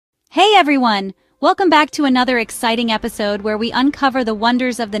Hey everyone! Welcome back to another exciting episode where we uncover the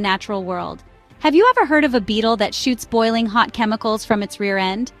wonders of the natural world. Have you ever heard of a beetle that shoots boiling hot chemicals from its rear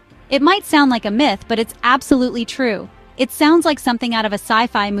end? It might sound like a myth, but it's absolutely true. It sounds like something out of a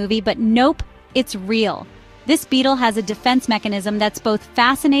sci-fi movie, but nope, it's real. This beetle has a defense mechanism that's both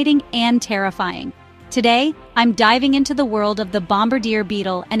fascinating and terrifying. Today, I'm diving into the world of the bombardier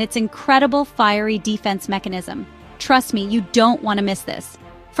beetle and its incredible fiery defense mechanism. Trust me, you don't want to miss this.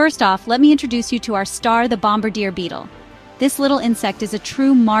 First off, let me introduce you to our star, the bombardier beetle. This little insect is a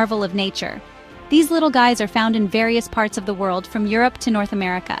true marvel of nature. These little guys are found in various parts of the world, from Europe to North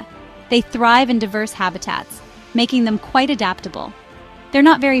America. They thrive in diverse habitats, making them quite adaptable. They're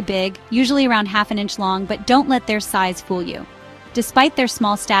not very big, usually around half an inch long, but don't let their size fool you. Despite their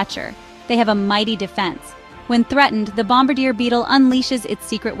small stature, they have a mighty defense. When threatened, the bombardier beetle unleashes its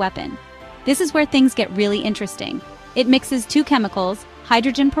secret weapon. This is where things get really interesting. It mixes two chemicals,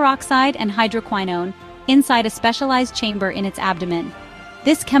 hydrogen peroxide and hydroquinone, inside a specialized chamber in its abdomen.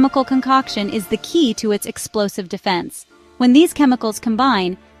 This chemical concoction is the key to its explosive defense. When these chemicals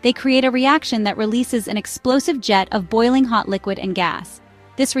combine, they create a reaction that releases an explosive jet of boiling hot liquid and gas.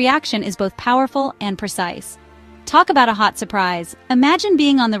 This reaction is both powerful and precise. Talk about a hot surprise. Imagine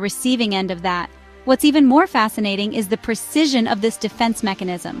being on the receiving end of that. What's even more fascinating is the precision of this defense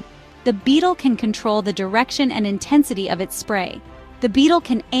mechanism. The beetle can control the direction and intensity of its spray. The beetle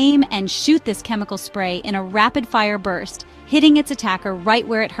can aim and shoot this chemical spray in a rapid-fire burst, hitting its attacker right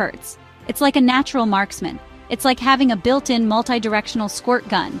where it hurts. It's like a natural marksman. It's like having a built-in multi-directional squirt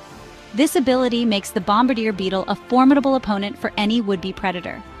gun. This ability makes the bombardier beetle a formidable opponent for any would-be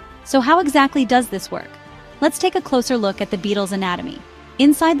predator. So how exactly does this work? Let's take a closer look at the beetle's anatomy.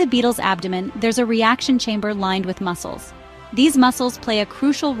 Inside the beetle's abdomen, there's a reaction chamber lined with muscles. These muscles play a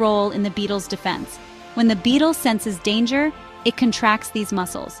crucial role in the beetle's defense. When the beetle senses danger, it contracts these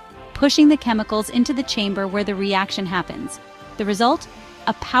muscles, pushing the chemicals into the chamber where the reaction happens. The result?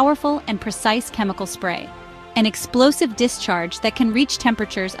 A powerful and precise chemical spray. An explosive discharge that can reach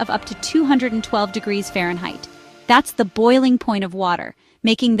temperatures of up to 212 degrees Fahrenheit. That's the boiling point of water,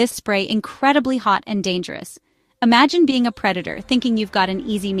 making this spray incredibly hot and dangerous. Imagine being a predator thinking you've got an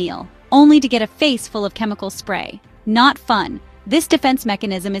easy meal, only to get a face full of chemical spray. Not fun. This defense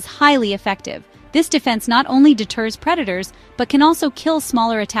mechanism is highly effective. This defense not only deters predators, but can also kill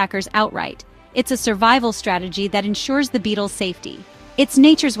smaller attackers outright. It's a survival strategy that ensures the beetle's safety. It's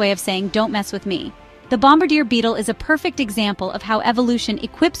nature's way of saying, don't mess with me. The bombardier beetle is a perfect example of how evolution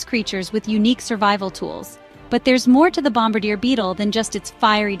equips creatures with unique survival tools. But there's more to the bombardier beetle than just its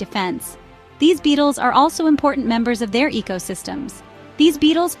fiery defense. These beetles are also important members of their ecosystems. These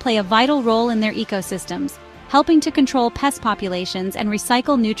beetles play a vital role in their ecosystems, helping to control pest populations and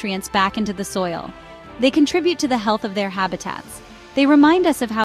recycle nutrients back into the soil. They contribute to the health of their habitats. They remind us of how